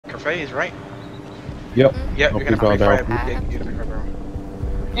cafe is right. Yep. Yep, you're gonna pre-fire. barrel. You're gonna pre-fire.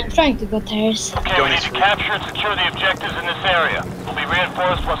 I'm trying to go tires. Okay, we need to capture and secure the objectives in this area. We'll be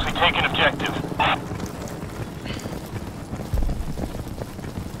reinforced once we take an objective.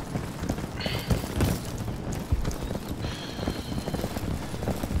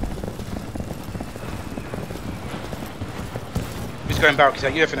 Who's going back? Is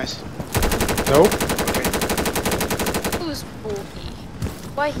that you, FNS? Nope. Okay. Who's Boogie?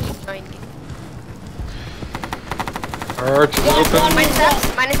 Why he joined me? Arch is open. Minus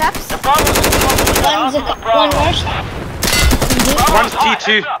apps? Minus apps? The bomb is One rush. One's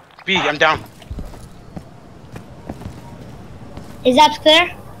T2. B, I'm down. Is that clear?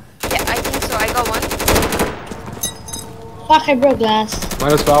 Yeah, I think so. I got one. Fuck, I broke glass.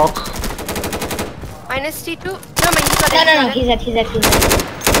 Minus Valk. Minus T2? No, but he's not No, dead. he's dead.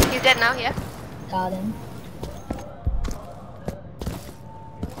 He's dead now, yeah. Got him.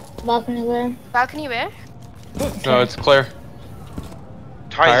 Balcony where? Balcony where? No, it's clear.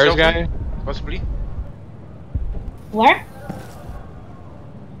 Tires guy? Possibly. Where?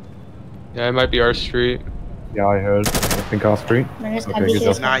 Yeah, it might be our street. Yeah, I heard. I think our street. Minus Okay, good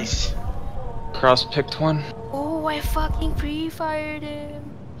job. Nice. Cross picked one. Oh, I fucking pre-fired him.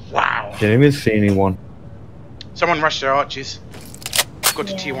 Wow. Didn't even see anyone. Someone rushed their arches. Got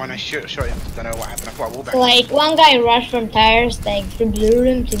to Yeah. T1, I shot him. Don't know what happened. I thought I wall back. Like, one guy rushed from tires, like, from blue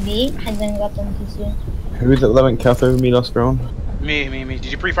room to B, and then got on to C. Who was it that went cafe with me last round? Me. Did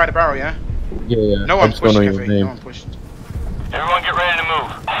you pre-fire the barrel, yeah? Yeah. No I one just pushed don't know cafe. your name. No one pushed. Everyone get ready to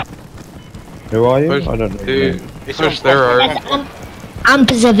move. Who are you? Push, I don't know. dude, It's push on their pump. arch.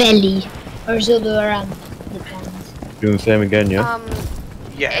 That's Zavelli. Or Zilduran. Depends. Doing the same again, yeah? I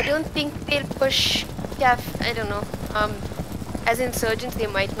Yeah. don't think they'll push I don't know. As insurgents, they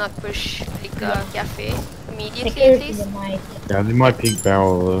might not push like cafe immediately at Security least. they might. Yeah, they might peek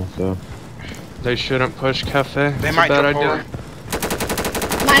barrel though, so. They shouldn't push cafe. They It's might a bad drop idea.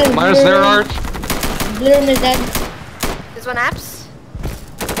 over. Minus their arch. Blue room is dead. This one apps?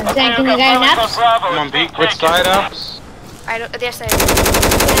 I'm tanking the guy in apps. Come on, B. Which side apps? I don't. Their side.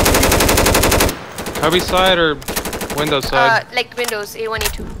 Cubby side or window side? Like windows A1,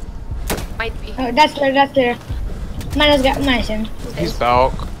 A2. Might be. Oh, that's clear. Minus him. He's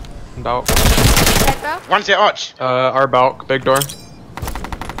Balk. Balk. Right now? One's their arch. Our Balk, big door. I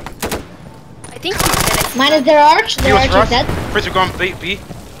think he's dead. Minus their arch. He Their was arch is rushed. dead. Frizz was going B.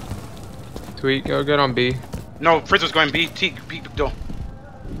 Tweet, go good on B. No, Frizz was going B. T, B door.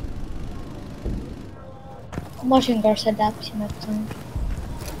 Motion guard said that. She might be.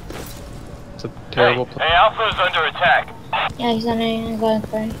 It's a terrible play. Hey, Alpha is under attack. Yeah, he's on A. I'm going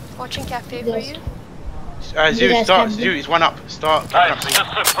for it. Watching cafe for Yes. you. Zoo, guys start. can- Zoo, he's one up. Start. Nice, we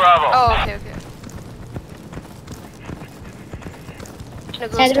just took Bravo. Oh, okay. Gonna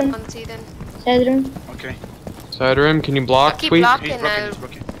go Side step room. on C then. Side room. Okay. Side rim, can you block? Keep Tweet? blocking He's and blocking, I'll he's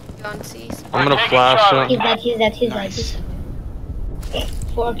blocking. go on C. I'm gonna Taking flash Charlie. up. He's dead. Nice.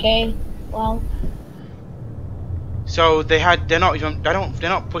 4K. Wow. So they're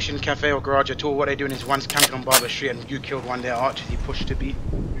not pushing cafe or garage at all. What they're doing is one's camping on Barber Street and you killed one there arch as he pushed to B.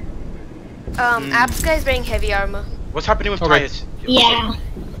 Apps guy is wearing heavy armor. What's happening with Okay. tires? Yeah.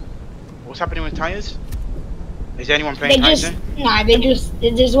 What's happening with tires? Is there anyone They playing tires just. there? Nah,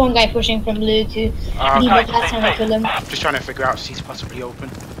 there's one guy pushing from blue to B, Okay. but that's not kill him. Just trying to figure out if he's possibly open.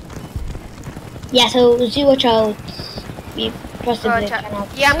 Yeah, so see watch out. We possibly cannot.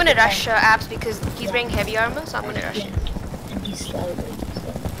 Yeah, I'm gonna rush apps because he's wearing heavy armor, so I'm gonna rush Yeah. him. And he's slow.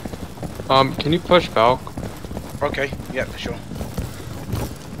 So. Can you push Balk? Okay, yeah, for sure.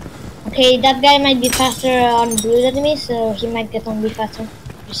 Okay, that guy might be faster on blue than me, so he might get on B faster.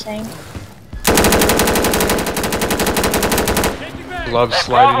 Just saying. Love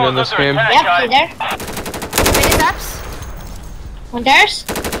sliding in this game. Yeah, stay there. Minus apps? On theirs.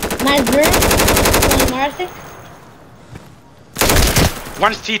 Minus blue. One more, I think.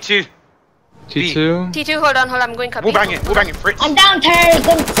 One's T2. T2? T2, hold on, I'm going copy. We'll bang it, Fritz. I'm down tires.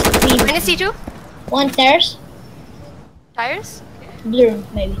 Don't leave. Minus T2? One stairs. Tires? Blue,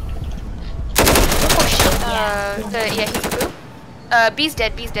 maybe. Oh shit. Yeah, he's blue.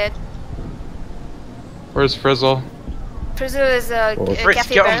 B's dead. Where's Frizzle? Frizzle is Fritz,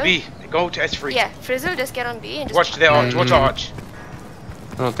 cafe get barrel. on B. Go to S3. Yeah, Frizzle, just get on B and just Watch their arch. Watch our arch.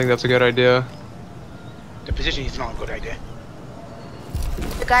 I don't think that's a good idea. The position is not a good idea.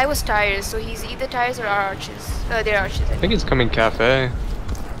 The guy was tires, so he's either tires or our arches. Their arches. I think he's coming cafe.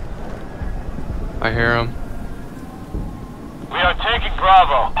 I hear him. We are taking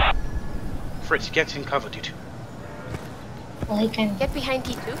Bravo. Fritz, get in cover, dude. Well, he can. Get behind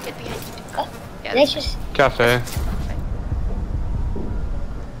T2. Get behind T2. Yeah, Let's just. Cafe.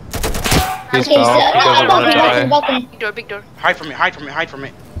 He's Okay, so balk. He doesn't want to die. balcony. Big door. Hide from it, hide from it, hide from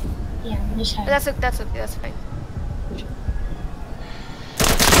it. Yeah, I'm just But hiding. that's okay, that's fine.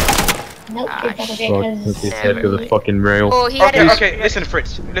 Nope, Ah, it's not okay Fuck, because with his head to the fucking rail. Oh, he had Okay, a... okay, listen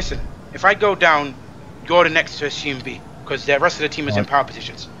Fritz, listen. If I go down, go to next to assume B, because the rest of the team is in power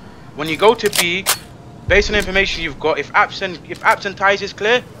positions. When you go to B, based on the information you've got, if absent ties is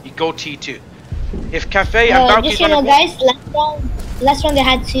clear, you go T2. If cafe and balcony just so guys, last round they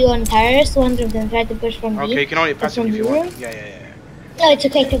had 2 on tires. One of them tried to push from B. okay, you can only pass it if you want. Yeah. No, it's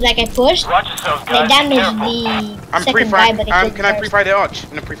okay because like I pushed. Watch yourselves, They guys. damaged Careful. the I'm second guy, but pre-fire. they Can I pre-fire the arch? I'm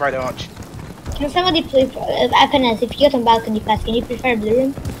gonna pre-fire the arch. Can somebody play? Apenas, if you get on balcony pass, can you pre-fire blue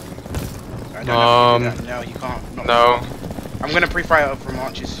room? I don't know if you do that. No, you can't. Not No. I'm gonna pre-fire up from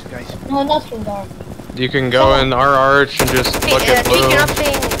arches, guys. No, not from door. You can go in our arch and just Hey, look at Tweak, blue. you're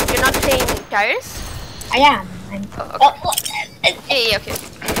not playing tires? I am. I'm. Oh, okay. Yeah, okay.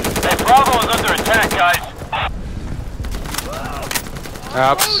 Hey, Bravo is under attack, guys.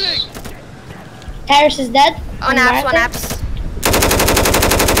 Apps. Tires is dead. On apps.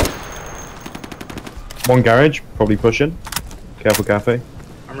 One garage, probably pushing. Careful, cafe.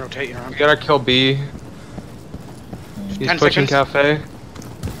 I'm rotating around. You gotta kill B. He's 10 pushing seconds. cafe.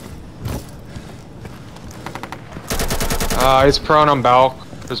 He's prone on balk.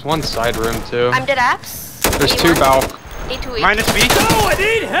 There's one side room too. I'm dead apps. There's A1. 2 balk. A2, A2. Minus B.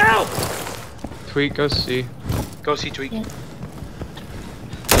 Tweak, go C. Go see Tweak. Yeah.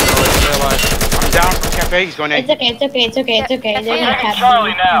 Stay alive. I'm down from cafe. He's going It's A. okay. It's okay. It's okay. It's okay. Yeah, They're gonna taking cap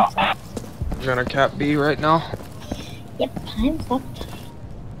Charlie B. now. You're gonna cap B right now. Yep, I'm fucked.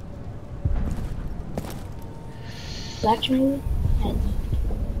 Flash maybe?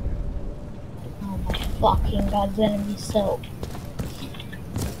 Oh my fucking god, it's gonna be so.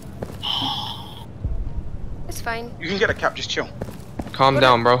 It's fine. You can get a cap. Just chill. Calm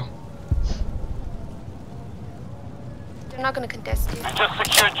down, bro. They're not gonna contest you. We just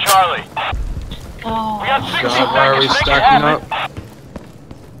secured Charlie. Oh, We got 60 God, why are we seconds. Make it stacking happen. up?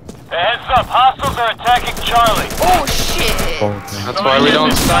 Hey, heads up. Hostiles are attacking Charlie. Oh shit! That's why we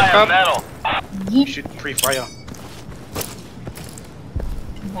don't stack up. Metal. You yeet. should pre-fire.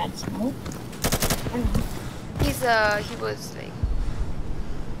 Bad smoke. He was like...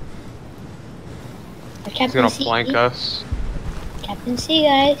 The He's Captain gonna C. flank us. Captain C,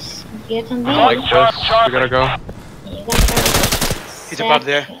 guys. Get on B. I like this. We gotta go. You got Charlie. He's above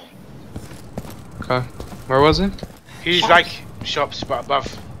there. Okay. Where was he? He's like shops, but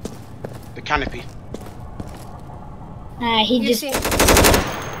above the canopy. He You just see?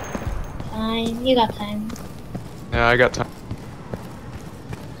 fine. You got time. Yeah, I got time.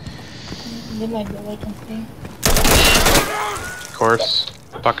 You might be waiting for you. Of course.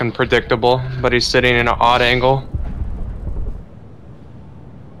 Fucking predictable. But he's sitting in an odd angle.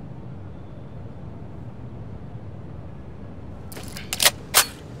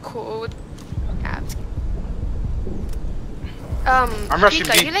 Code. Apps. I'm rushing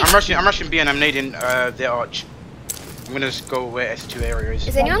Tweak, are B. you, like- I'm rushing B, and I'm nading their arch. I'm gonna just go where S2 area is.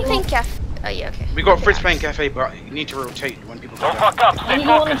 Is anyone playing cafe? Oh yeah, okay. We got Fritz Apps. playing cafe, but you need to rotate when people go Don't down. fuck up. Stay You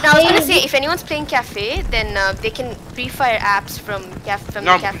don't wanna focused. Now I was gonna play- say, if anyone's playing cafe, then they can pre-fire apps from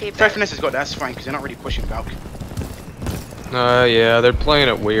No, the cafe. Fair Finesse has got that. That's fine because they're not really pushing back. Yeah, they're playing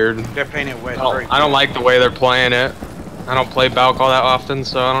it weird. They're playing it weird. I don't like the way they're playing it. I don't play balk all that often,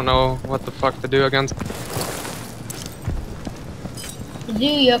 so I don't know what the fuck to do against. Do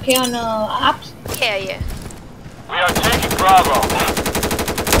you okay on apps? Yeah. We are taking Bravo.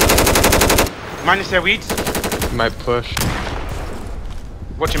 Minus their weeds. Might push.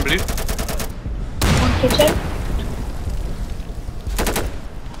 Watching blue. One kitchen.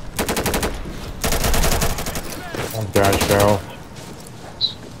 One garage barrel.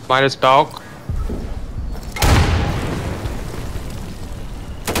 Minus balk.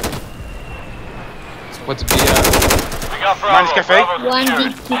 What's B at? We got Bravo. Minus cafe. Bravo's One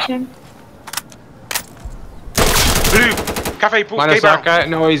secured. deep kitchen. Blue. Cafe pool. Minus Gay that barrel. guy?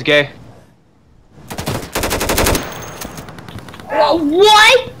 No, he's gay.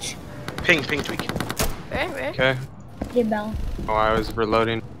 What? Ping Tweak. Where? Okay. Get bell. Oh, I was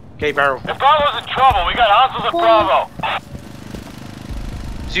reloading. Gay barrel. If Bravo's in trouble, we got hostiles at Bravo.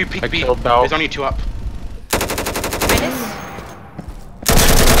 Zoo peek I B. killed Bell. There's only 2 up. Minus.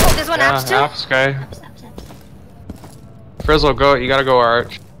 Oh, there's one Yeah, apps too. apps guy. Stop. Frizzle, go. You gotta go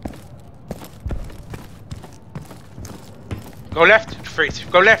arch. Go left, Fritz.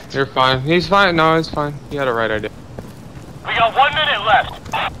 Go left. You're fine. He's fine. No, he's fine. You had a right idea. We got 1 minute left.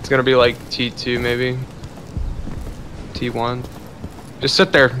 It's gonna be like T2 maybe. T1. Just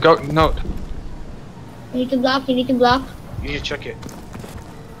sit there. Go. No. You need to block. You need to check it.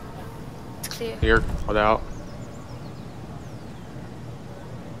 see you. You're called out.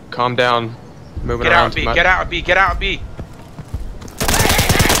 Calm down. Moving Get around out of too B, much. get out of B, get out of B.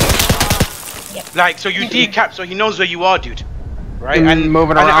 Like, so you decap, so he knows where you are, dude. Right? And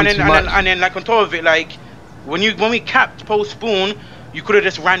moving around too much. And then, like, on top of it, like, when we capped post spawn, you could have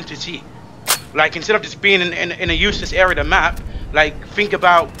just ran to C. Like, instead of just being in a useless area of the map, like, think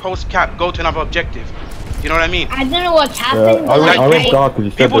about post cap, go to another objective. You know what I mean? I don't know what's happened. I but went dark because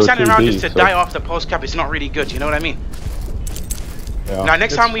you said there People were standing two around Bs, just to so- die after post cap is not really good. You know what I mean? Yeah. Now,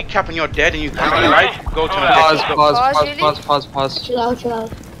 next time we cap and you're dead and you come out alive, go to an Pause, objective. pause. Chill out, chill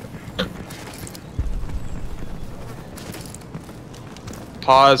out.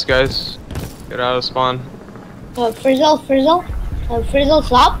 Pause, guys. Get out of spawn. Frizzle,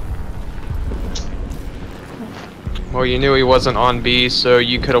 stop. Well, you knew he wasn't on B, so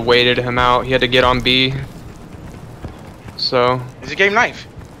you could have waited him out. He had to get on B. So. Is the game live?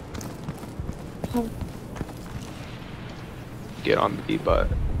 Get on B, but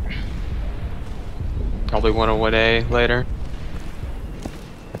probably want to win A later.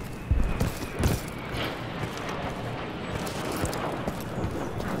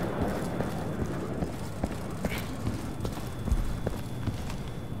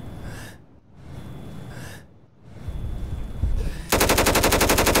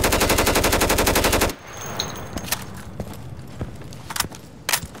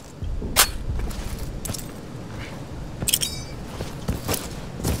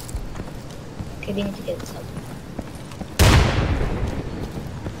 Okay, we need to get this up.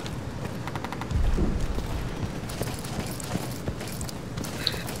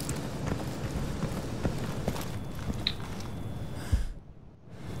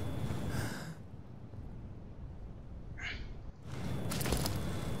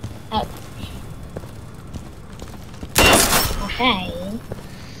 Out. Okay.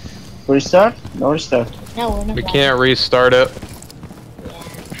 Restart? No restart. No, we're not. We can't restart it.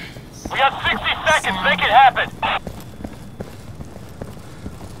 We got 60 seconds. Make it happen.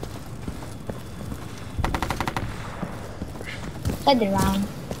 Play the round.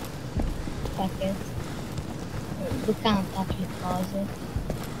 Fuck it. We can't actually pause it.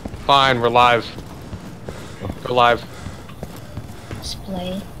 Fine, we're live. We're live. Just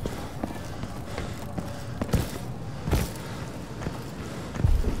play.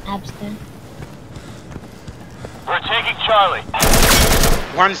 Abstain. We're taking Charlie.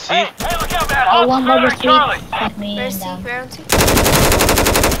 1C. Hey, look out, man. Oh, one Hostiles over are street. Charlie. Fuck me Where's and C? down. Where on C?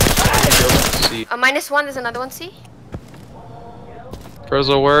 C. -1, there's another one C.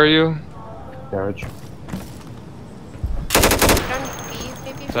 Frizzle, where are you? Garage. Run B,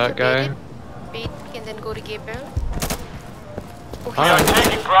 maybe. if That you guy? bait and then go to Gabriel. Oh, Hi. We're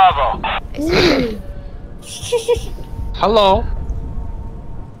taking Bravo. Hello.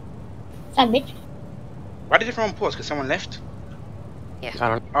 That bitch. Why did everyone pause? Because someone left? I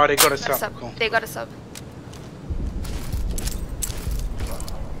don't. Oh, they got a Got a sub. sub. Cool. They got a sub.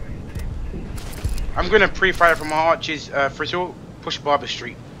 I'm gonna pre-fire from our arches. Frizzle, push Barber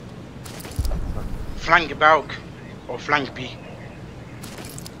Street. Flank Balk or flank B.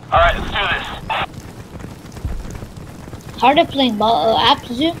 Alright, let's do this. Harder playing ball.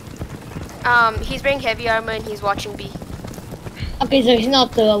 Abzu. He's wearing heavy armor and he's watching B. Okay, so he's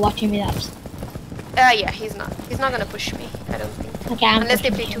not watching me apps. Yeah, he's not. He's not gonna push me. I don't think. Okay, I'm Unless they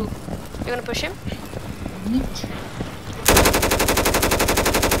play pushing two. You gonna push him? Yeet.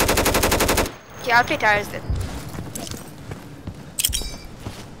 Okay, I'll play tires then.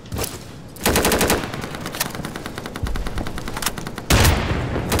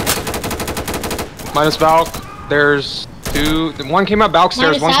 Minus Valk. There's two. One came up Valk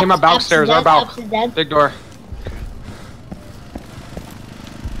stairs. One came up Valk stairs. Our Valk. Dead. Big door.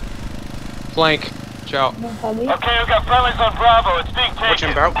 Flank. Ciao. No problem. Okay, we've got friendlies on Bravo. It's being taken.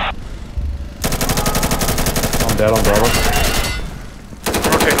 Watching Balk. I'm dead on Bravo.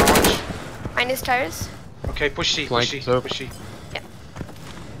 Rotate on arch. Minus tires. Okay, push C. Flank Push C. is up. Push C. Yeah.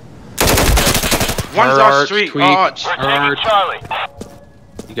 One's Our our arch, street. tweak. Arch. We're taking Alright. Charlie.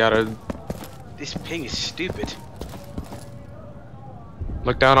 You gotta This ping is stupid.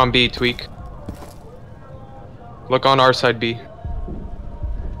 look down on B. Tweak. Look on our side B.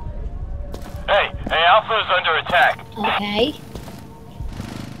 Hey, Alpha is under attack. Okay.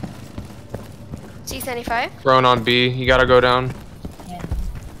 C75. Thrown on B. You gotta go down.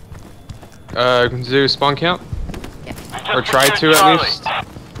 Yeah. Zoo spawn camp. We just Or try to secured at Charlie. least.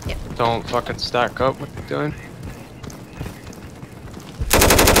 Don't fucking stack up. What you doing?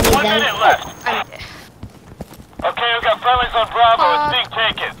 He's 1 dead. minute left. I'm Okay, we've got friendlies on Bravo. Uh, It's being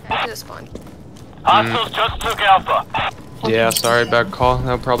taken. back to the spawn. Hostiles just took Alpha. Yeah, sorry, bad call.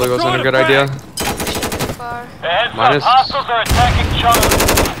 That probably wasn't a good idea. Far. Heads Minus- up, hostiles are attacking Charlie.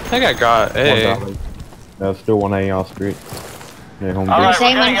 I think I got A. One down. No, still 1A R Street. Yeah, home Alright, base.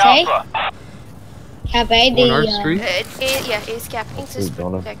 Same we're on getting say? Alpha. Cafe, On our the street. Yeah, A's capping. Just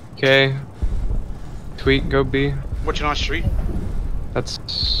Donna. protect. Okay. Tweet, go B. Watching our street.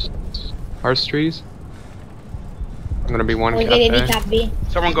 That's our streets. I'm gonna be one we'll get it, cafe. cap B.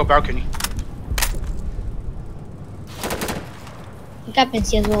 Someone go balcony. Cap in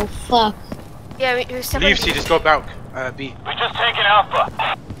C as well. Fuck. Yeah, we're separate. Leave C, just go balc. B. We just taken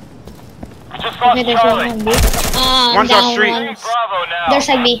Alpha. We just Okay, lost there's Charlie. one B. One's Down our street. one's- Bravo now. There's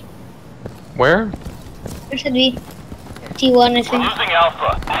side B. Where? There's side B. T1, I We're think. losing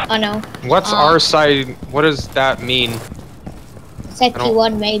Alpha. Oh no. What's our side? What does that mean? Said I don't-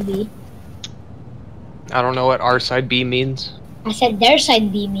 T1 maybe. I don't know what our side B means. I said their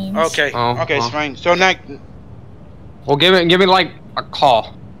side B means. Okay. Oh, okay, it's oh. fine. So now, Well, give me like a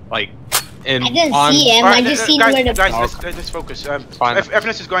call, like in I didn't on. see him. Alright, I just seen guys, where the. guys, let's focus. Fine.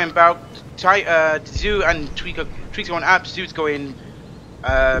 FNS is going balc. Zoo and Tweak's going apps. Zoo's going.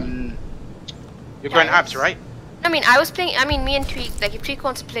 You're going apps, right? I mean, I was playing. I mean, me and Tweak. Like, if Tweak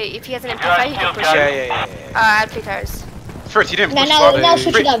wants to play, if he has an MP5, he can push Yeah, it. yeah. I'll play tires. First, you didn't No, push no, Bob. no,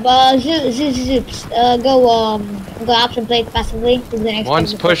 switch it up. Zoops. Go up and play it passively. To the next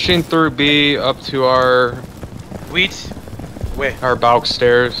One's one. pushing through B up to our Weeds. Where? balk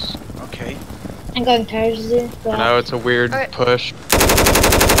stairs. Okay. I'm going tires, Zoo. I know it's a weird Alright. push.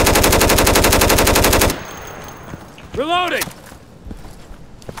 Reloading.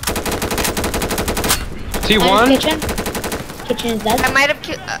 T1. Kitchen. Kitchen is dead. I might have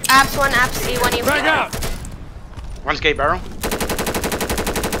killed apps 1, apps A, 1, Frag out. One's gate barrel.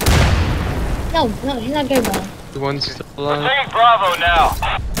 No, he's not good ball. T1's still We're alive. taking Bravo now.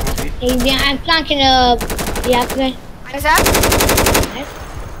 I'm flanking the activate. Minus app.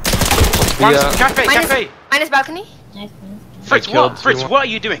 One's Yeah. cafe, Minus- cafe. Minus balcony. Nice. Fritz, killed what? Fritz, T1. what are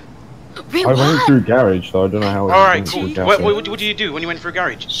you doing? Wait, I went what? through garage, so I don't know how. Alright, went cool. through What garage. did you do when you went through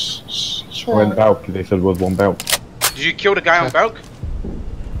garage? Chill I went out. balk because they said there was one balk. Did you kill the guy on balc?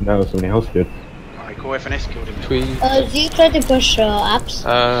 No, somebody else did. Alright, cool. FNS killed him. Tweet. Z tried to push apps.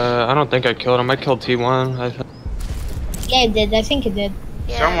 I don't think I killed him. I killed T1. Yeah, it did. I think it did.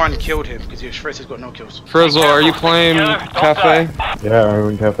 Yeah, Someone 'cause- killed him because Fritz has got no kills. Frizzle, are you playing cafe? Yeah, I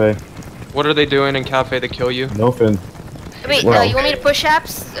went cafe. What are they doing in cafe to kill you? Nothing. Wait, Well- you want me to push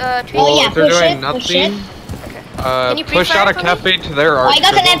apps? Tweak? Oh, yeah, if they're push doing it, push nothing, Can you push pre-fire out a for me? cafe to their Oh, arch. I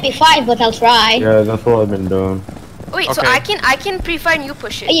got an Frizzle. MP5, but I'll try. Yeah, that's what I've been doing. Wait, so Okay. I can pre-fire and you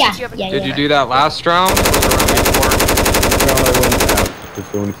push it. Yeah, since you haven't- yeah, Did you do that last round? Or the round before? Round I went out,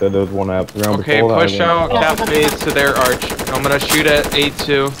 because somebody said there was one app. Round Okay, before push that, I out went cafe to their arch. I'm gonna shoot at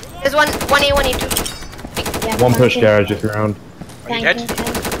A2. There's one A, 1 A2. Yeah, One push flanking. garage this round. Are you dead? Flanking.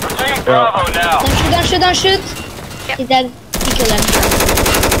 We're taking Bravo now. Don't shoot. Yep. He's dead. He killed him.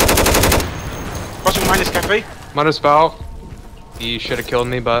 Possible minus cafe. Minus Val. He should have killed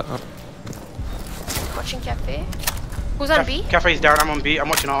me, but Watching cafe. Who's on B? Cafe's down. I'm on B. I'm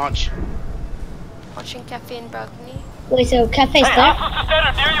watching our arch. Watching cafe in balcony. Wait, so cafe's Hey, there? hostiles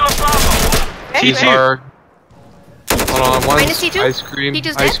descended near you at Bravo. Ready? T2. are. Hold on, one's Minus T2? ice cream.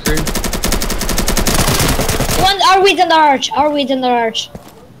 T2's Ice dead? cream. One, our weeds on the arch. Our weeds on the arch.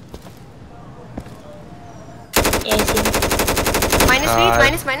 Yeah, I see.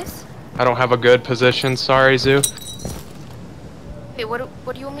 Minus minus. I don't have a good position. Sorry, Zoo. Wait, what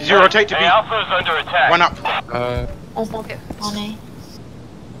do you want me to Zero do? rotate to Hey, B. Alpha is under attack. One up. That's not Okay. on A.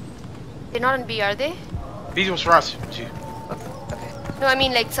 They're not on B, are they? B was for us. Two. No, I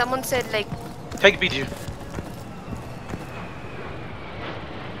mean like someone said like Take B, two.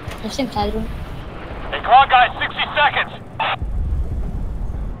 I've seen side room. Hey, come on, guys. 60 seconds.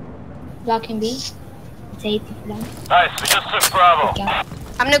 Blocking B. It's 80 for them. Nice. We just took Bravo. Okay.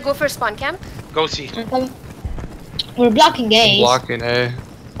 I'm gonna go for spawn camp. Go C. I'm coming. We're blocking A. Blocking A.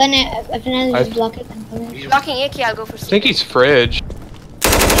 Then if an enemy I- is blocking, I'm coming. Blocking A, okay, I'll go for I C. think he's fridge.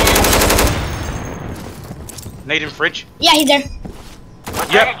 Nade in fridge. Yeah, he's there.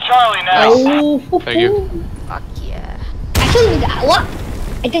 We're Yep. taking Charlie now. Oh, Thank you. Fuck yeah. I told you that. What?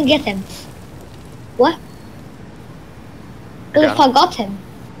 I didn't get him. What? Who the got fuck got him?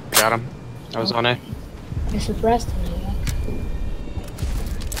 Got him. I was on A. I suppressed him.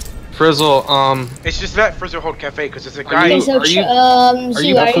 Frizzle, It's just let Frizzle hold cafe because there's a Are guy. you- Okay, so are you- Zoo, are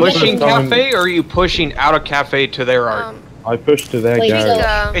you are you pushing Going- cafe or are you pushing out of cafe to their arch? I pushed to their Wait,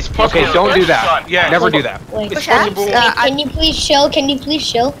 garage. It's possible. Okay, don't do that. Yeah. Never do that. Wait, It's Push apps? possible. can you please chill? Can you please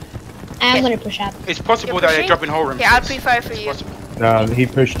chill? I'm gonna push up. It's possible You're that they're pushing? dropping whole room. Okay, I'll fridge. pre-fire for It's you. possible. He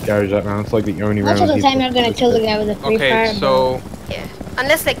pushed garage that round. It's like the only round. Most of the he time, you're pushed gonna kill the guy with a free fire. Okay, so Yeah.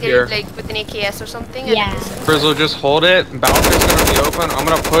 Unless like Here. they're like with an AKS or something. Yeah. Frizzle, just hold it. Balcony's gonna be open. I'm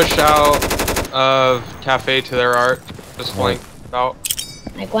gonna push out of cafe to their art. Just flank out.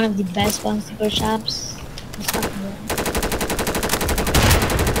 Like one of the best ones to push shops.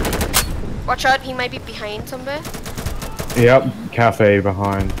 Watch out, he might be behind somewhere. Yep, cafe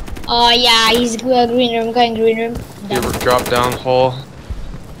behind. Oh yeah, he's green room, going green room. You ever drop down hole?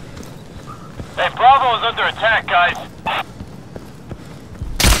 Hey, Bravo is under attack, guys.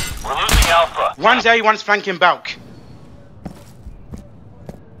 We're losing Alpha. One's A, one's flanking Balk.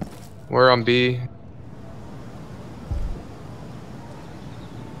 We're on B.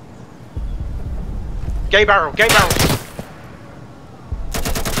 Gay barrel, gay barrel.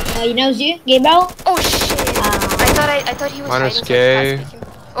 He knows you, Gabriel. Oh shit! I thought he was Minus hiding. gay. So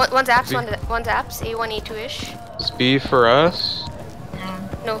I was past one's apps, one's apps. A1, A2-ish. Is B for us?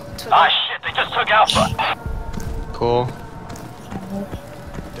 No, it's for Ah, them. shit, they just took Alpha. Cool.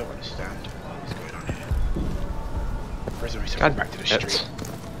 Don't understand what's going on here. Resume God, back to the it's- street.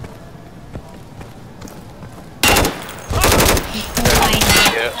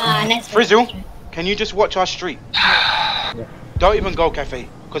 Nice. Frizzle, can you just watch our street? Don't even go cafe.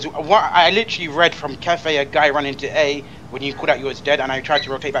 Because what I literally read from cafe, a guy ran into A when you called out you was dead, and I tried to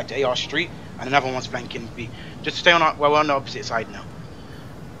rotate back to AR street, and another one's flanking B. Just stay on our, well, we're on the opposite side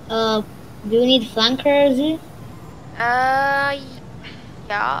now. Do you need flankers?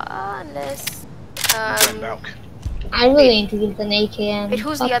 Yeah, unless. Balk. I really need to get an AKM. Wait,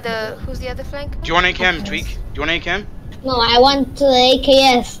 who's the other flank? Do you want AKM, Tweak? Do you want AKM? No, I want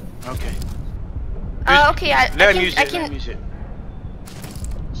AKS. Okay. Okay, I Let him can, use I it, let him can. use it.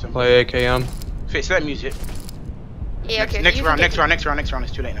 Play AKM. Fitz, let him use it. Yeah, okay. Next you round, can next take round, next round, next round.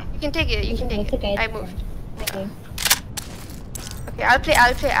 It's too late now. it. You can take it. You can take It's it. okay. I moved. Okay. Okay, I'll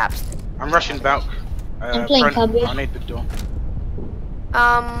play apps. I'm rushing Balk. I'm playing front, Cubby. I'll need big door. What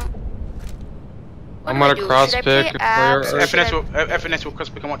I'm do I gonna do? cross Should I pick play and play apps? our- Or should FNS will cross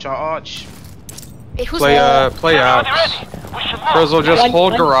pick and watch our arch. Wait, who's Play the- play out. We should move. Frizzle, just What-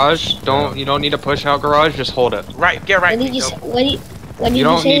 hold what- garage. You don't need to push out garage. Just hold it. Right, get right. What did you Big say? door. What did You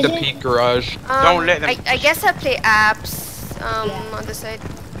don't say? need to Zee? peek garage. Don't let them I guess I'll play apps. Yeah. On the side.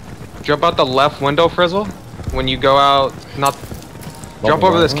 Jump out the left window, Frizzle. When you go out, not. Jump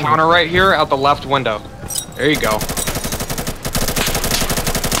over this counter right here, out the left window. There you go.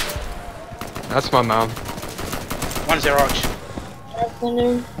 That's my mom. One's their arch. Dark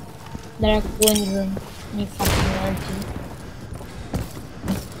window. Dark wind room. You fucking allergy.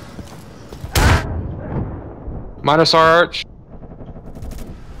 Minus our arch.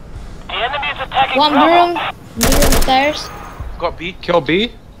 The enemy is attacking One Bravo. blue room stairs. Got B. Kill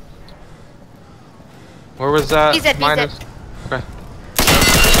B. Where was that? He's at B, Minus. Okay.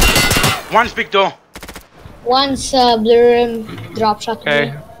 One's big door. One's blue room drop shot.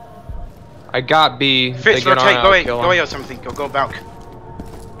 Okay. I got B. Fitz, They get rotate. on Go out, away. kill Go 'em. away or something. Go Balk.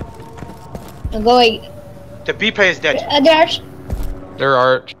 I'm going. The B player's dead. There's. Their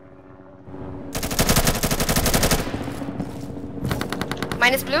arch.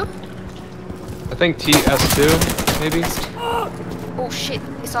 Minus blue. I think TS2, maybe. Oh shit!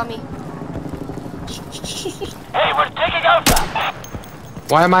 They saw me. Hey, we're taking Alpha.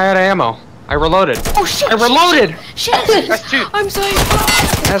 Why am I out of ammo? I reloaded. Oh shit! I reloaded! Shit! That's two. I'm sorry.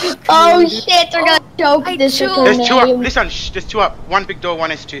 That's Oh shit! We're gonna choke I this. choked. There's two up. Listen, shh, there's two up. One big door, one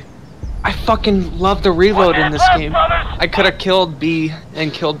S2. I fucking love the reload in this Left, game. brothers. I could have killed B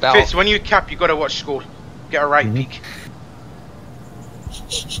and killed Bal. Fitz, when you cap, you gotta watch score. Get a right peek.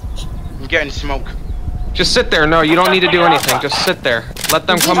 I'm getting smoke. Just sit there. No, you don't need to do anything. Just sit there. Let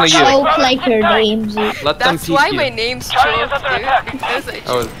them come to you. Choke like your names. Let them That's peek why you. my name's Charlie is Choke, under dude. attack. Because I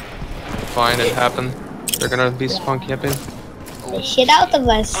Oh, fine. It happened. They're gonna be spunk camping. The shit out of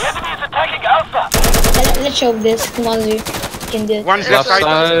us. The enemy is attacking Alpha. Let's choke this. Come on, Zee. You can do it. One's Left left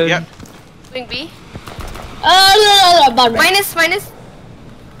side. side. Yep. Swing B. Oh no, bottom. Minus. Minus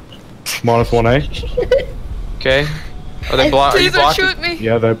 1A. Okay. Are they are you Please don't blocking? shoot me.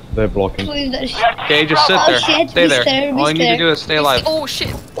 Yeah, they're blocking. Please don't. Okay, just sit Oh, there. shit, Stay be there. scared, be All you need to scared. do is stay alive. Oh shit.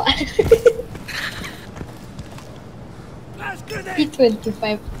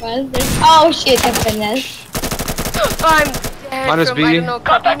 P25 brothers. Oh shit, FNS. I'm dead Minus from, B. I don't know,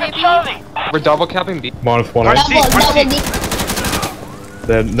 copy Contact maybe? Charlie. We're double capping B. Minus 1A. One C, Double, one double C. D.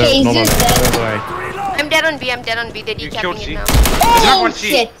 They're no, Okay, no, no, Zeus no dead. way. I'm dead on B. They're You killed decapping C. it now. There's not Oh one C.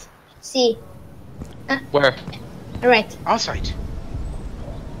 shit. C. Where? Alright. Outside.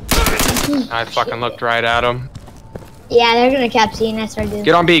 I fucking looked right at him. Yeah, they're gonna cap C and I started doing.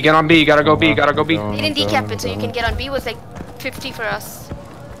 Get on B. Get on B. Gotta go B. Gotta go B. No, They didn't no, decap no, it, so you no. can get on B with like 50 for us.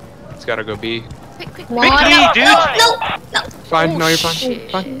 It's gotta go B. Quick. No, Big no, dude. no. Fine, Oh, no, you're fine.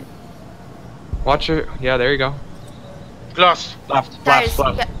 shit. Fine. Watch it. Yeah, there you go. Glass. Left, Tires,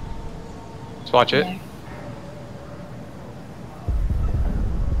 left. yeah. Just watch it. There.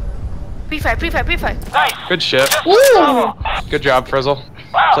 Pre-fire. Nice. Good shit. Ooh. Good job, Frizzle.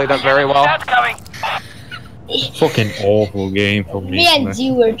 Wow. Played that very well. That's coming. Fucking awful game from me. Me and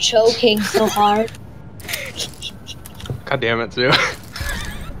Z were choking so hard. God damn it, too.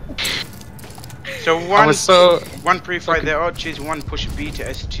 So I was so. one pre-fire there, arches, one push B to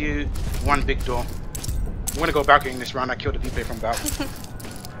S2, one big door. I'm gonna go back in this round. I killed the B-play from back.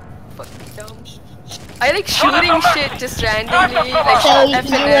 Fucking dumb. I like shooting shit just randomly. Like So you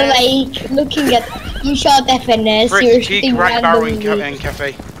FNS. were like looking at, you shot FNS, you were Fritz, shooting peek, right barrel randomly. in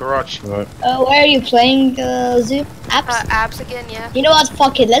cafe, garage. Right. Where are you playing, Zoo? Apps? Abs again, yeah. You know what?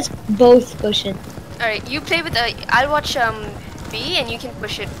 Fuck it. Let's both push it. Alright, you play with I'll watch B and you can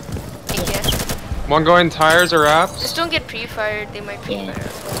push it. Yeah. One going tires or apps? Just don't get pre-fired. They might pre-fire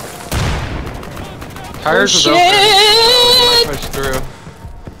as well. Tires was shit! open. Push through.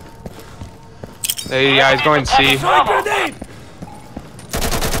 Hey, yeah, he's going C.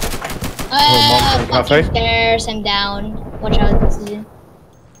 Cafe? Fucking stairs. I'm down. Watch out, Zoo.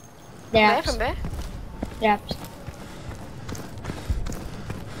 They're Where apps. from where? They're apps.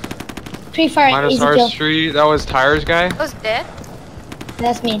 Pre-fire Minus easy R kill. Street. That was tires guy. I was dead.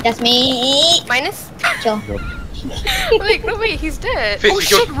 That's me. Minus? Kill. Wait, no wait, he's dead. Fitz, Oh you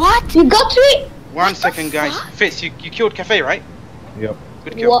shit, killed- what? You got three? 1 second, guys. fuck? Fitz, you killed cafe, right? Yep.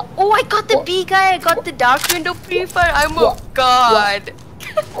 Good kill. What? Oh, I got the What? B guy. I got the dark window pre-fire. I'm a What? god.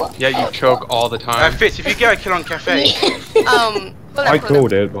 Yeah, you choke all the time. Fitz, if you get a kill on cafe, Hold I on.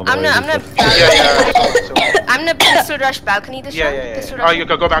 called it, by the I'm way. not. yeah. I'm gonna pistol rush balcony this round. Yeah. Pistol Oh, rush. you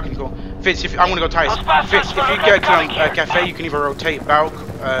go back and go. Fitz, I'm gonna go tires. Fitz, if you get a kill on cafe, you can either rotate Balk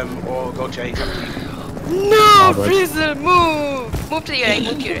or go to A. It's up to you. No, Alright. Frizzle, move. Move to your right.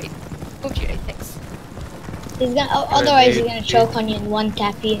 Move to your right. Move to your right. Thanks. He's gonna, otherwise he's gonna choke on you in one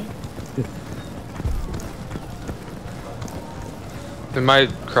tap here. They might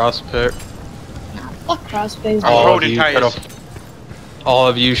cross pick. Nah, fuck crossbows. I'm holding tires. All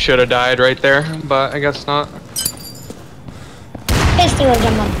of you should have died right there, but I guess not. Pistol rush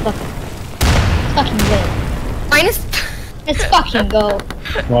him, motherfucker. Fucking go. Minus. Let's fucking go.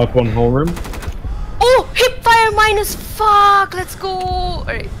 Mark one whole room. Oh, hip fire minus. Fuck. Let's go.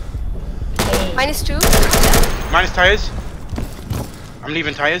 Alright. Minus 2. Minus tires. I'm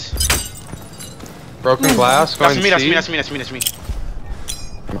leaving tires. Broken glass going That's C. me.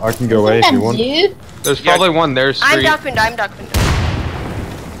 I can go away if you want. Dude. There's Yeah. probably one there I'm street. dark window.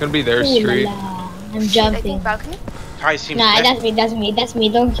 Gonna be their Ooh la street. la. I'm I think jumping. balcony. Tires seems Nah, left. that's me.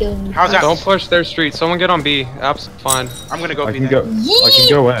 Don't kill me. How's that? Don't push their street. Someone get on B. App's fine. I'm gonna go I be can there. go. I can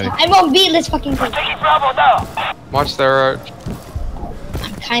go away. I'm on B. Let's fucking go. Taking Bravo now. Watch their arch.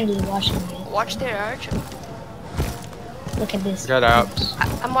 I'm kindly watching it. Watch their arch. Look at this. Got apps.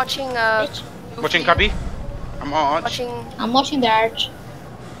 I'm watching. Bitch. Watching copy. I'm on arch. Watching. I'm watching the arch.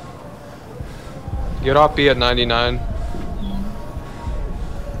 Get off B at 99.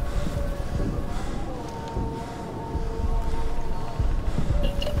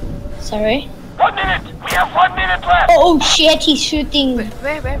 Sorry. 1 minute. We have 1 minute left. Oh shit, he's shooting.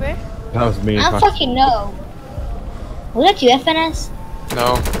 Where? That was me. I don't fucking know. Was that you, FNS?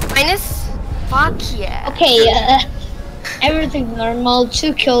 No. Minus. Fuck yeah. Okay, everything's normal.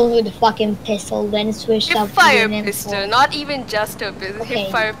 2 kills with the fucking pistol, then switched Hip up fire to an pistol, M4. not even just a pistol. Okay.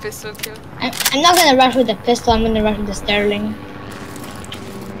 Hip fire pistol kill. I'm not gonna rush with the pistol, I'm gonna rush with the Sterling.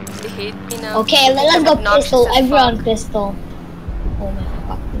 They hate me now. Okay, let's go Obnoxious pistol. as Everyone fuck. pistol. Oh my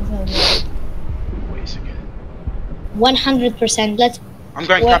fuck, this is no good. Wait a second. 100%. Let's. I'm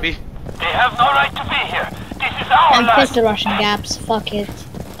going What? copy. They have no right to be here. This is our I'm land. pistol rushing gaps. Fuck it.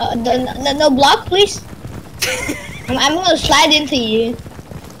 No block, please. I'm gonna slide into you.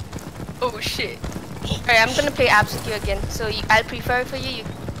 Oh shit. Alright, I'm gonna play abs with you again. So I'll pre-fire for you.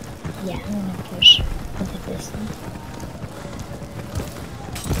 Yeah, I'm gonna push with the pistol.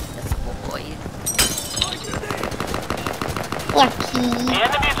 Let's go, boy. Lucky. The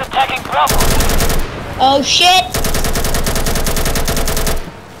enemy is attacking Bravo. Oh shit!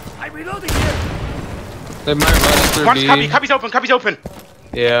 I'm reloading here. They might run through One's B. copy's open.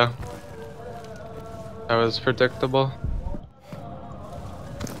 Yeah. That was predictable.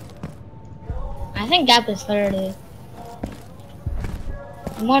 I think gap is 30.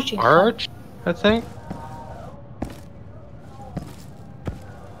 I'm watching. Arch, I think.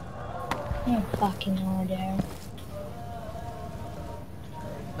 Oh, fucking hard there.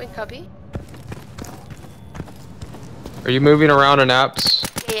 Wait, copy. Are you moving around in apps?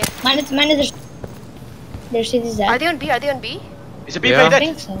 Yeah. Mine is their city's Are dead. they on B? Are they on B? Is it B Yeah. I dead?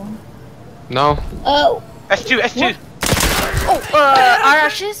 think so. No. Oh, S2, S2.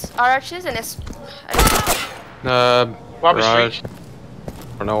 Oh, R arches, and S. I don't know. Barbara Garage. Street.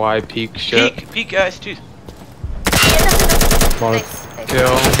 I don't know why I peek shit. Peak S2. Yeah, that's Mark. nice. Nice.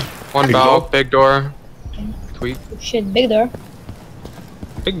 Kill. One Big bow, door. big door. Tweet. shit, big door.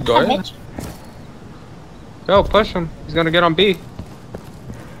 Big Ah, door. bitch. Go, push him. He's gonna get on B.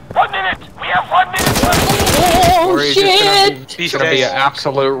 1 minute. We have 1 minute left. Oh Or he's just gonna shit! be, he's gonna be an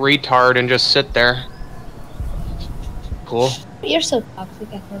absolute retard and just sit there. Cool. You're so toxic,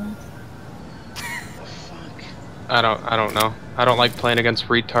 I feel like. I don't know. I don't like playing against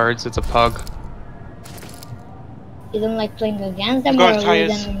retards. It's a pug. You don't like playing against them Go or on, with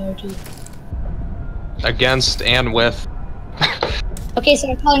tires. them in your team? Against and with. Okay, so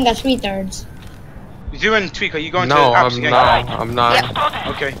you're calling us retards. You and Tweak, are you going No, to apps I'm again? not. I'm not.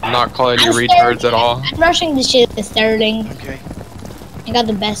 Yeah. Okay, I'm not calling you I'm retards Sterling. at all. I'm rushing the shit with Sterling. okay. I got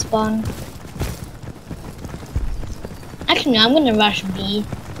the best spawn. Actually, no, I'm gonna rush B.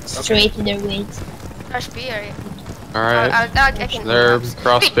 Straight to their weights. Rush B, are you? Alright. I can. They're Wait,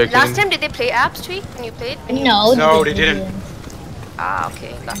 cross-picking. last time did they play apps, Tweak? When you played? When you- No, No, they didn't. Ah,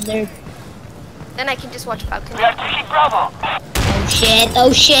 okay. They're... Then I can just watch balcony. We are taking Bravo.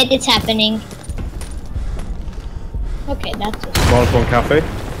 Oh shit, it's happening. Okay, that's it. Mark one cafe.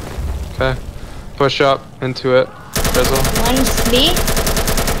 Okay. Push up into it. Frizzle. One's B.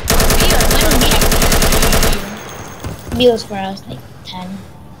 B or One's B. B was for us, like 10%.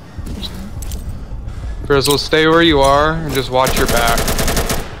 Frizzle, stay where you are and just watch your back.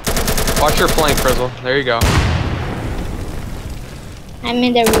 Watch your flank, Frizzle. There you go. I'm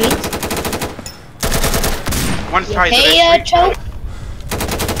in the reach. One's You tires. okay, Choke?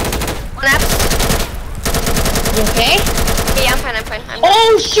 one apps? You okay? Okay, I'm fine. I'm fine. I'm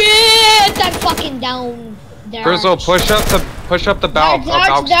Oh shit! I'm fucking down. There. Frizzle, push up the bow.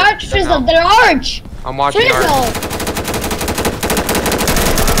 Dart, Frizzle, the arch! I'm watching Frizzle! Arch.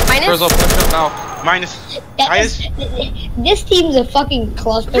 minus. Frizzle, push up bow. Minus That tires. is- This team's a fucking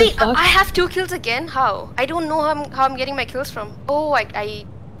cluster. Wait, fuck. I have 2 kills again. How? I don't know how I'm getting my kills from. Oh, I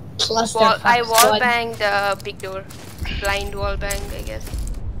Cluster. wall squad. banged the big door. Blind wall bang, I guess.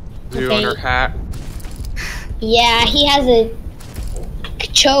 You and her hat. Yeah, he has a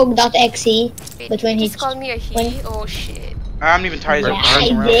choke.exe. Wait, But when you he- just called me a he. when- Oh shit. I'm leaving tires. Yeah, I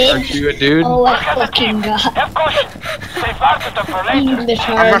around. did. Aren't you a dude? Oh my fucking god. Have caution. Stay focused for later. English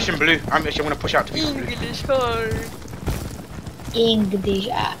I'm hard. rushing blue. I'm actually gonna push out to be blue. English hard. English.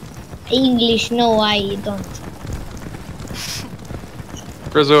 English, no, I don't.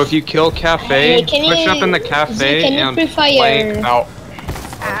 Frizzle, if you kill cafe, Hey, can push you- up in the cafe can you and pre-fire? flank out.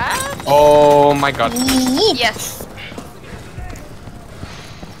 Ah? Oh my god. Yeet. Yes.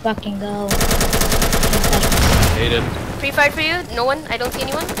 Fucking go. Hated. Free fight for you? No one? I don't see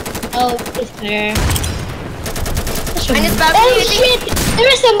anyone. Oh, it's there. Mine is balcony, Oh I think. shit!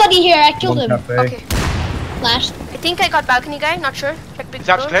 There is somebody here. I killed One him. cafe. Okay. Flashed. I think I got balcony guy. Not sure. Check big Is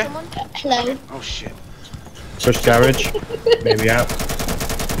that door. clear? Someone. Hello. Oh shit. Push garage. Maybe out.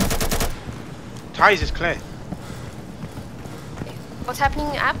 Tires is clear. What's happening?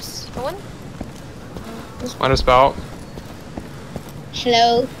 Apps? No one? Minus bout.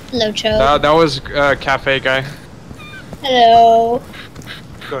 Hello. Hello, Cho. That was cafe guy. Hello.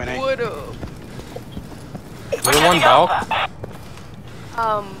 Going in. What up? Little one bout.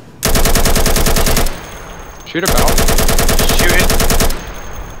 Shoot a bout. Shooting.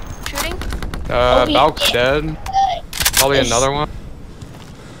 Shooting? Okay. Bout's dead. Probably Yes. another one.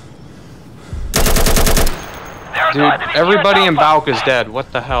 There's Dude, no enemy everybody near in Alpha. Bauk is dead.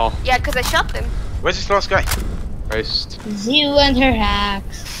 What the hell? Yeah, because I shot them. Where's this last guy? Christ. You and her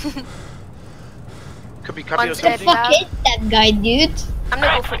hacks. Could be cubby or One's The dead. something. fuck is that guy, dude? I'm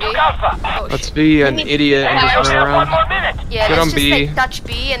gonna go for Took A. Alpha. Oh Let's shit. be an me- idiot and We just only run have 1 around. more minute. Yeah, Get let's on just B. like touch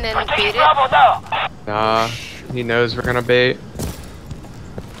B and then We're bait taking it. Bravo now. Nah, he knows we're gonna bait.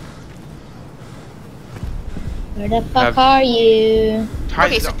 Where the fuck Have- are you? Tires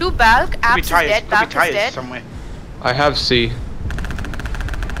Okay, is so up. 2 Balk, Could be Apps is tires. dead, Could be Balk is tires dead. somewhere. I have C.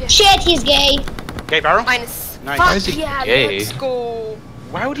 Shit, he's gay. Gay barrel? Minus. Nice. Fuck Why is he yeah, gay? let's go.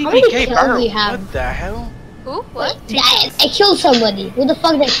 Why would he How be many gay kills barrel? do you have? What the hell? Who? What? I killed somebody. Who the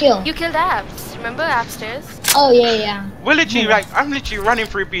fuck did I kill? You killed Apps. Remember upstairs? Oh yeah, yeah. We're literally like, I'm literally running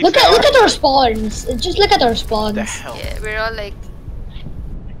through B. Look at our spawns. Just look at our spawns. What the hell? Yeah, we're all like,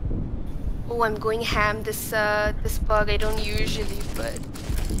 oh, I'm going ham this bug. I don't usually, but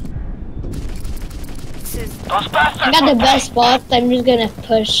this is Those bastards I got the will best spot. I'm just gonna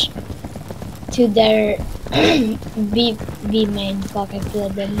push to their B main fucking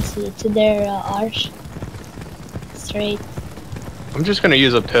field them to their arch. Straight. I'm just gonna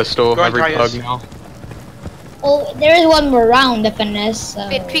use a pistol Go on, every tires. pug now. Oh, there is one more round of finesse. So...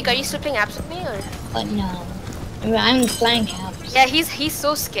 Wait, Twig, are you still playing apps with me or? But no. I'm flying caps. Yeah, he's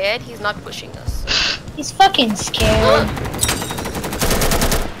so scared. He's not pushing us. He's fucking scared.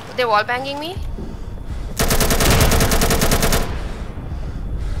 They're wall banging me.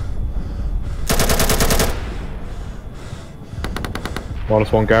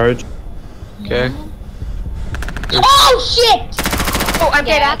 -1 garage. Okay. Oh shit! Oh, I'm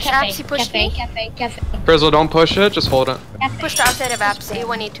dead. Yeah, Apps, he pushed me. Cafe. Frizzle, don't push it. Just hold it. Pushed outside of apps.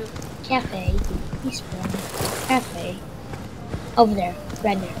 A1, A2. Cafe. He's from cafe. Over there.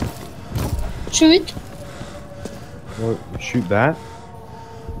 Right there. Shoot. Well, shoot that.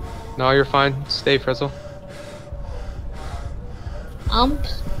 No, you're fine. Stay, Frizzle.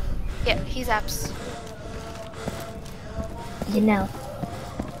 Yeah, he's apps. You know.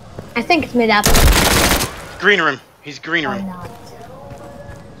 I think it's mid up. Greener him. He's greener Or him. not.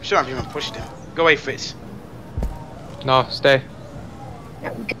 Should have even pushed him. Go away, Fitz. No, stay.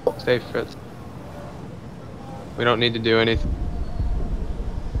 No, go. Stay, Fritz. We don't need to do anything.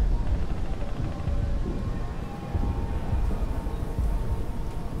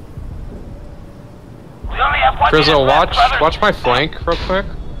 We only have one Frizzle, minute left, brother. watch my flank real quick.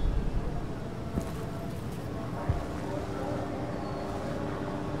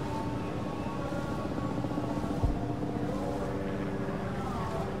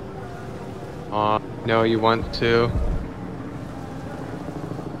 No, you want to.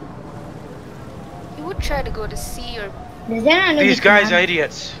 He would try to go to C or. Does there These guys are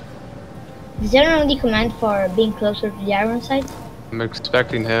idiots. Is there only command for being closer to the iron site? I'm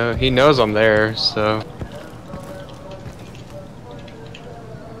expecting him. He knows I'm there, so.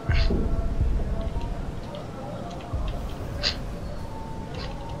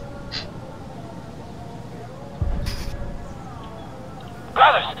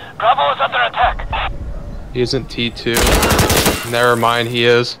 Brothers, Bravo is under attack. He isn't T2. Never mind, he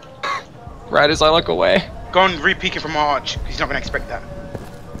is. Right as I look away. Go and re-peek it from our arch. He's not gonna expect that.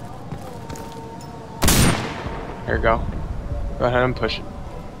 There you go. Go ahead and push it.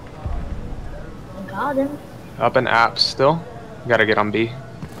 Got him. Up in apps still. Gotta get on B.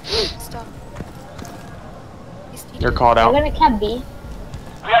 Stop. He's You're called I'm out. gonna cap B.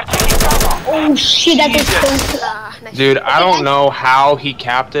 We are taking Bravo. Oh shit, that was close. Nice. Dude, I don't know how he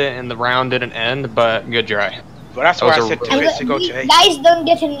capped it and the round didn't end, but good try. But that's That why I was a said to I'm Fitz to go gonna, to A. guys, don't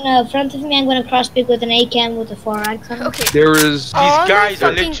get in front of me. I'm gonna cross pick with an A-cam with a 4X on it. Okay. There is. All my These guys are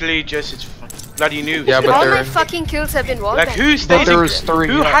fucking- literally just it's bloody news. Yeah, but All they're. my fucking kills have been wall like banged. who But stays there in, was three.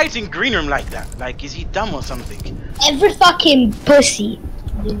 who Yeah. hides in green room like that? Like is he dumb or something? Every fucking pussy.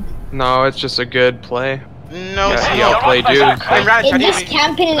 Dude. No, it's just a good play. No, Yeah, it's he not. outplayed dude. I'm right, Is I this didn't-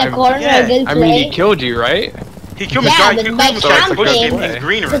 camping in a I'm- corner yeah. a good I play? mean, he killed you, right? He killed me. Yeah, Guy, but he by killed me by camping- pushing him in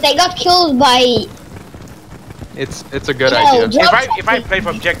green room. But I got killed by... It's a good Yo, idea. drop- If I play for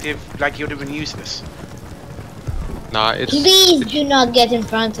objective, like he would have been useless. Nah, it's. Please do not get in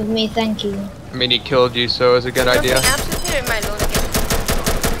front of me, thank you. I mean, he killed you, so it's a good idea. Okay, apps with me or am I alone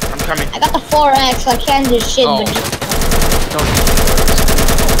again? I'm coming. I got the 4X, so I can't do shit, Oh. but...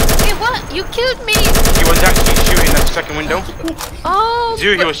 Hey, what? You killed me! He was actually shooting at the second window. Oh!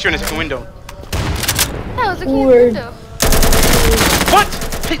 Zoo, he was shooting at the second window. I was looking Word. at the window. What?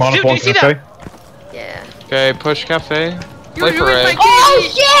 Zoo, did you -1 see cafe. that? Yeah. Okay, push cafe. Play for ruined A. my- Oh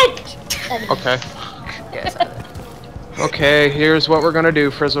shit! Okay. Yes. Okay, here's what we're gonna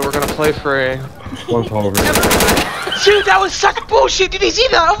do, Frizzle. We're gonna play for A. One's over. Zoo, that was such bullshit. Did you see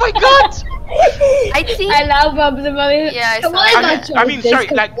that? Oh my god! I think. I love Bob the Money. Yeah, I Come saw on, it. not I mean, this, sorry,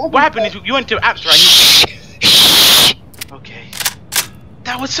 'cause like, that's- what happened is you went to apps, right? Okay.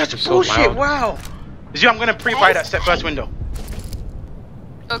 That was such You're so bullshit, loud. wow. Zoo, I'm gonna pre-fire that step first window.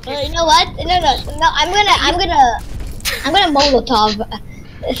 Okay. You know what? No, I'm gonna Molotov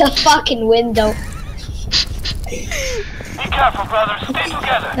the fucking window. Be careful, brothers. Stay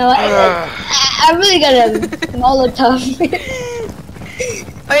together. No, I'm really gonna Molotov.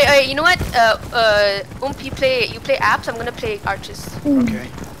 Alright, you know what? You play apps, I'm gonna play arches. Okay.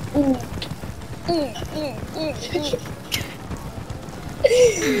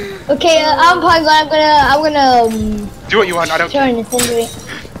 Okay, I'm gonna Do what you want, I don't care. turn this into it.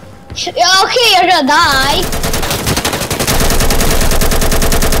 Okay, you're gonna die. You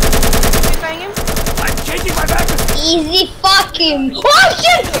find him? I'm changing my back. Easy fucking. Oh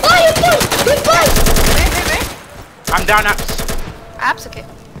shit! Oh, you fell! You fell! Where? I'm down apps. Apps, okay.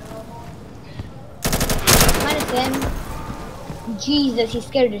 Minus him. Jesus, he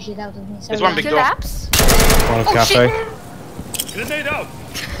scared the shit out of me. Sorry. There's one big Kill door. apps? One of Oh, cafe. Grenade out!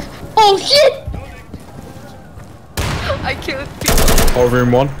 Oh shit! I killed people. Whole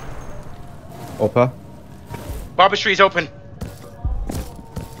room one. Upper. Barber Street's open.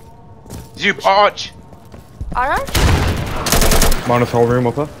 Zoop, arch. Arch? Minus whole room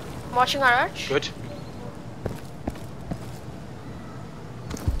upper. I'm watching Arch. Good.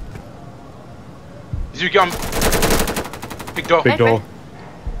 Zoop, get on. Big door. Big door.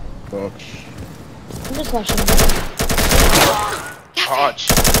 I'm just watching. Arch.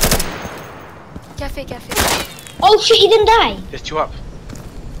 Cafe. Oh shit, he didn't die. There's two up.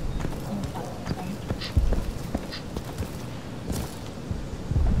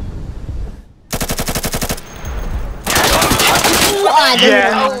 Oh,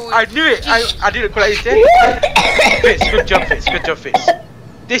 Yeah, Oh. I knew it. I didn't quite say. Fitz, good job, Fitz. Good job, Fitz.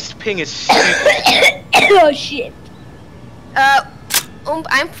 This ping is stupid. Oh shit.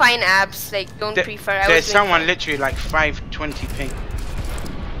 I'm fine, abs. Like, don't There- prefer. I There's was someone literally like 520 ping.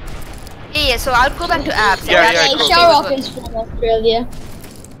 Yeah, so I'll go back to abs. Yeah, and yeah, that's cool. okay Shower as off is from Australia.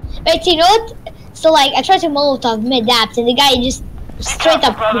 Wait, you know what? So like, I tried to Molotov mid-apps and the guy just straight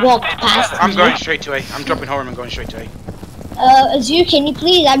up walked past I'm me. going straight to A. I'm dropping home and going straight to A. Azure, can you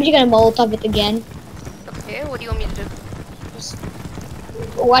please? I'm just gonna Molotov it again. well. Okay, what do you want me to do?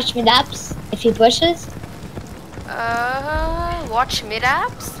 Watch mid-apps if he pushes. Watch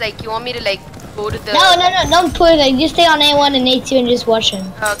mid-apps? Like, you want me to, like, go to the... No, don't push. Like, just stay on A1 and A2 and just watch him.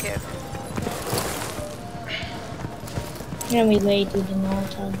 Okay. You're gonna be late with the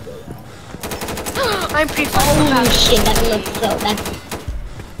Molotov. I'm pre-fire. Oh shit, that looks so. That's.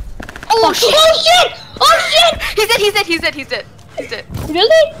 Oh, shit! Oh shit! Oh shit! He's dead.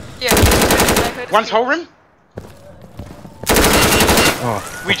 Really? Yeah. I heard One's whole room.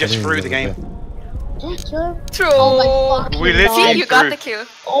 Oh, We just threw the game. Did I kill him? Throw. Oh my fucking We literally god. You got threw. the kill.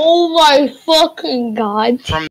 Oh my fucking god. From